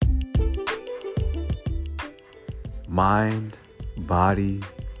mind, body,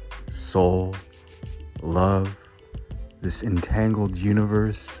 soul, love, this entangled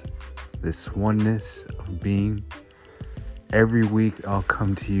universe, this oneness of being. Every week I'll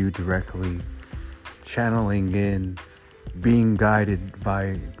come to you directly, channeling in, being guided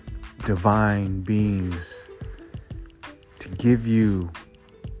by divine beings to give you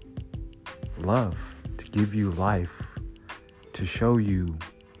love, to give you life, to show you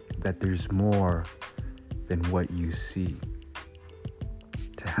that there's more than what you see,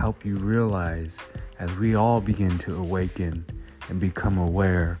 to help you realize as we all begin to awaken and become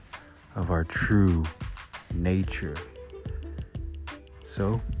aware of our true nature.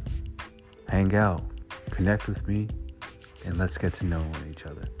 So, hang out, connect with me, and let's get to know each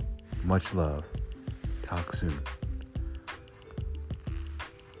other. Much love. Talk soon.